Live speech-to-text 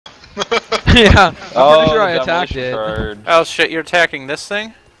Yeah, I'm Oh, pretty sure I the attacked demolition it. charge. Oh shit, you're attacking this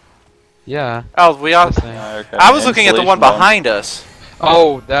thing? Yeah. Oh, we all. This thing. Okay. I was looking at the one Installation behind us.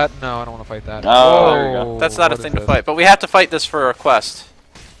 Oh, that no, I don't want to fight that. Oh, Whoa, there you go. That's not a what thing is to this? fight, but we have to fight this for a quest.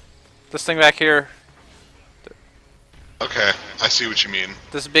 This thing back here, Okay, I see what you mean.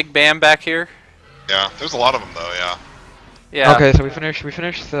 this big bam back here. Yeah, there's a lot of them though. Yeah, Yeah. Okay, so we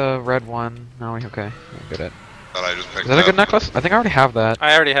finished the red one. Now we okay. We get it. that I just picked Is that a up. good necklace? I think I already have that.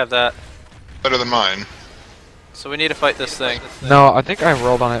 I already have that. Better than mine. So we need to fight this thing. No, I think I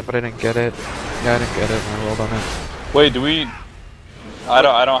rolled on it, but I didn't get it. Yeah, I didn't get it when I rolled on it. Wait, do we? I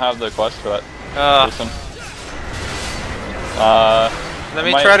don't have the quest for that. Person. Let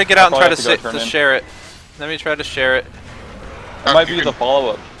me try to get out and try to turn in. share it. Let me try to share it. It might be the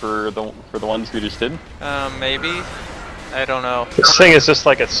follow-up for the ones we just did. Maybe. I don't know. This thing is just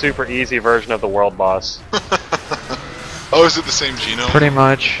like a super easy version of the world boss. Oh, is it the same genome? Pretty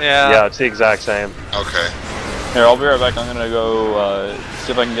much. Yeah, it's the exact same. Okay. Here, I'll be right back. I'm gonna go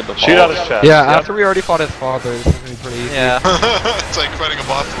see if I can get the Shoot out his follow-up. chest. Yeah, Yep. after we already fought his father, this is gonna be pretty easy. Yeah. It's like fighting a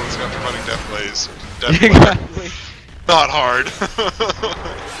boss after fighting Death Blaze. Exactly. Not hard.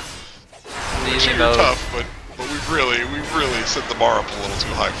 Easy Sure, mode. tough, but we've really set the bar up a little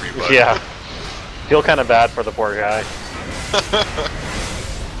too high for you, bud. Yeah. Feel kind of bad for the poor guy.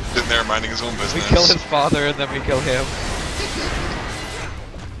 Sitting there minding his own We business. kill his father and then we kill him.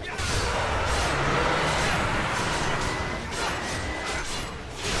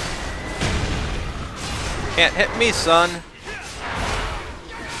 Can't hit me, son.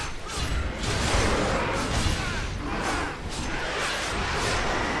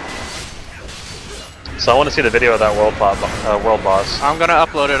 So I want to see the video of that world boss. I'm gonna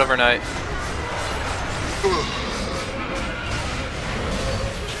upload it overnight.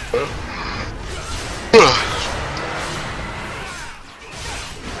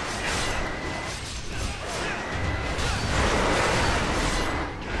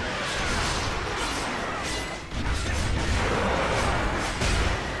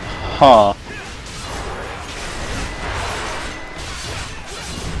 Huh.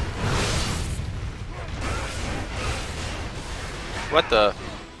 What the?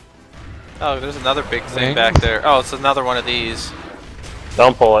 Oh, there's another big thing Wings? back there. Oh, it's another one of these.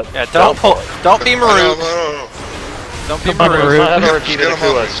 Don't pull it. Yeah, don't pull. Don't be No, maroon. no. Don't be Come on, maroon. Maroon. Have her Just repeat get it him to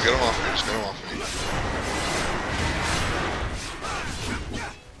off me. us. Just get him off me. Just get him off me.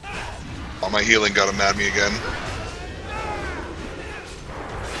 Oh, my healing got him mad at me again.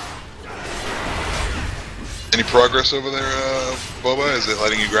 Any progress over there, Boba? Is it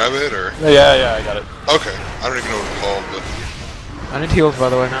letting you grab it, or? Yeah, I got it. Okay, I don't even know what it's called, but... I need heals, by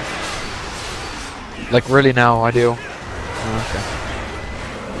the way, now. Like, really now, I do. Oh, okay.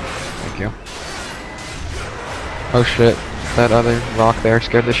 Thank you. Oh shit. That other rock there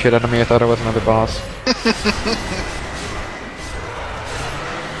scared the shit out of me. I thought it was another boss.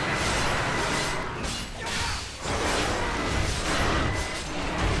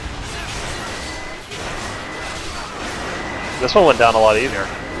 This one went down a lot easier.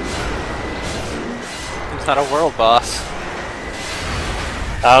 It's not a world boss.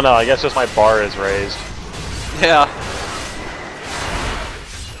 I don't know, I guess just my bar is raised. Yeah.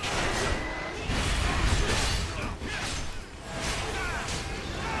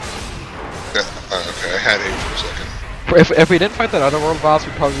 Okay, I had 8 for a second. If we didn't fight that other world boss,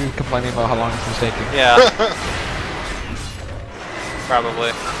 we'd probably be complaining about how long this was taking. Yeah.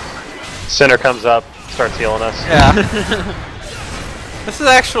 Probably. Sinner comes up, starts healing us. Yeah. This is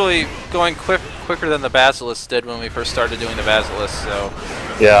actually going quicker than the Basilisk did when we first started doing the Basilisk, so...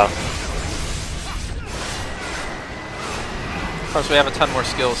 Yeah. Of course, we have a ton more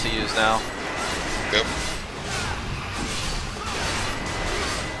skills to use now. Yep.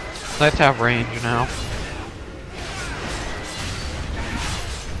 Nice to have range now.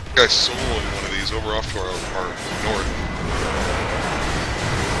 Guys, soloing one of these over off to our north.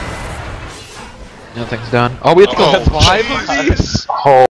 Nothing's done. Oh, we have to go Oh, have 5 of Jesus. these? Oh.